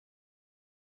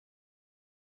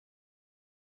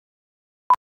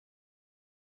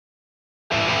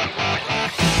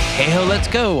Hey-ho, let's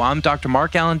go. I'm Dr.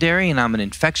 MarkAlain Dery, and I'm an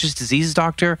infectious diseases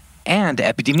doctor and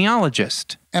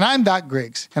epidemiologist. And I'm Doc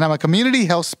Griggs, and I'm a community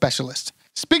health specialist.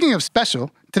 Speaking of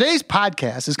special, today's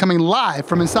podcast is coming live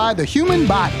from inside the human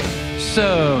body.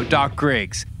 So, Doc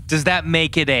Griggs, does that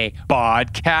make it a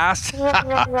podcast?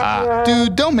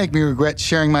 Dude, don't make me regret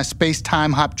sharing my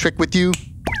space-time hop trick with you.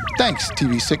 Thanks,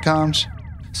 TV sitcoms.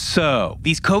 So,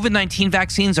 these COVID-19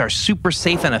 vaccines are super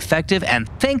safe and effective, and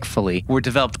thankfully, were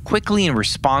developed quickly in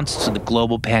response to the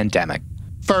global pandemic.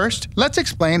 First, let's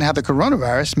explain how the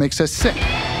coronavirus makes us sick.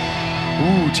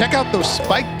 Ooh, check out those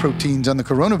spike proteins on the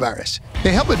coronavirus.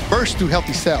 They help it burst through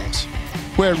healthy cells,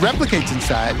 where it replicates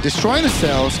inside, destroying the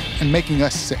cells and making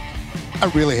us sick.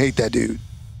 I really hate that dude.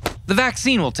 The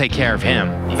vaccine will take care of him.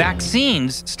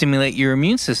 Vaccines stimulate your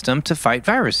immune system to fight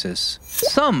viruses.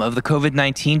 Some of the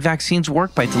COVID-19 vaccines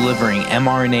work by delivering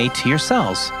mRNA to your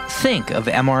cells. Think of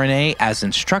mRNA as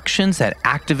instructions that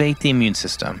activate the immune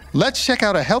system. Let's check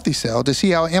out a healthy cell to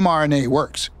see how mRNA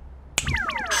works.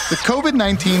 The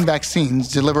COVID-19 vaccines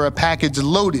deliver a package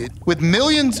loaded with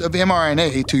millions of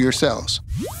mRNA to your cells.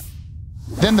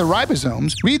 Then the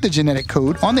ribosomes read the genetic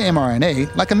code on the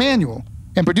mRNA like a manual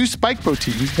and produce spike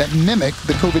proteins that mimic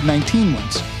the COVID-19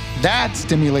 ones. That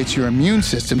stimulates your immune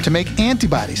system to make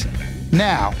antibodies.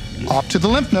 Now, off to the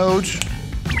lymph nodes.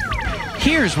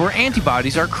 Here's where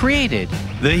antibodies are created.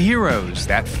 The heroes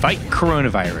that fight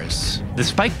coronavirus. The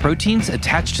spike proteins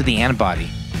attach to the antibody,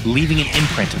 leaving an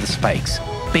imprint of the spikes,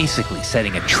 basically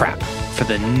setting a trap for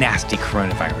the nasty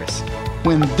coronavirus.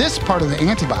 When this part of the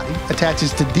antibody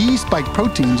attaches to these spike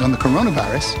proteins on the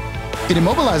coronavirus, it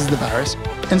immobilizes the virus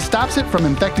and stops it from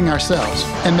infecting our cells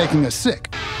and making us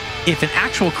sick. If an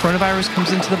actual coronavirus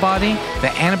comes into the body, the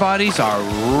antibodies are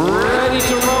ready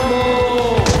to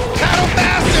rumble! Paddle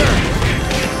faster!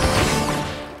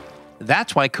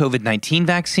 That's why COVID-19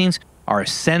 vaccines are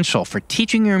essential for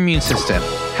teaching your immune system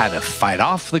how to fight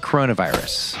off the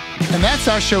coronavirus. And that's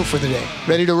our show for the day.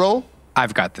 Ready to roll?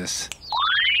 I've got this.